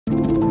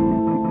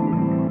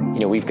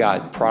we've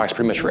got products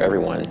pretty much for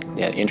everyone.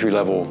 Yeah,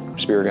 entry-level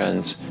spear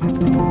guns.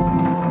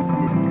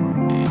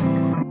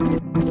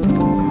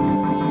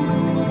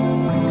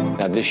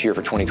 Now this year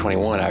for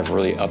 2021, I've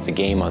really upped the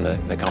game on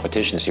the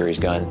competition series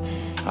gun.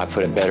 I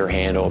put a better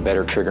handle, a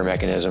better trigger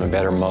mechanism, a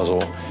better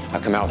muzzle.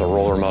 I've come out with a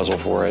roller muzzle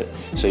for it,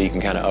 so you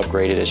can kind of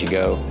upgrade it as you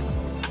go.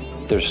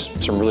 There's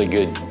some really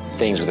good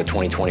things with the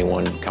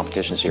 2021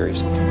 competition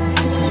series.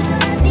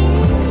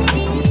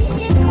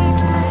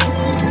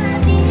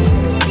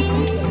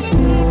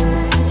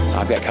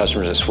 I've got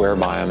customers that swear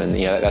by them, and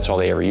that's all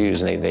they ever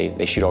use, and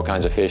they shoot all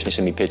kinds of fish. They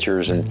send me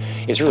pictures, and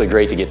it's really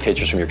great to get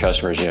pictures from your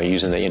customers,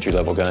 using the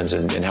entry-level guns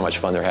and how much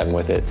fun they're having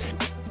with it.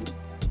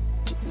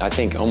 I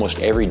think almost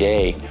every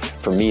day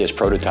for me is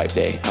prototype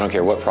day. I don't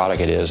care what product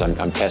it is.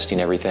 I'm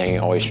testing everything,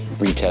 always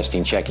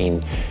retesting,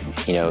 checking,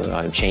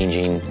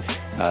 changing,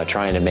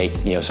 trying to make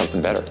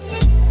something better.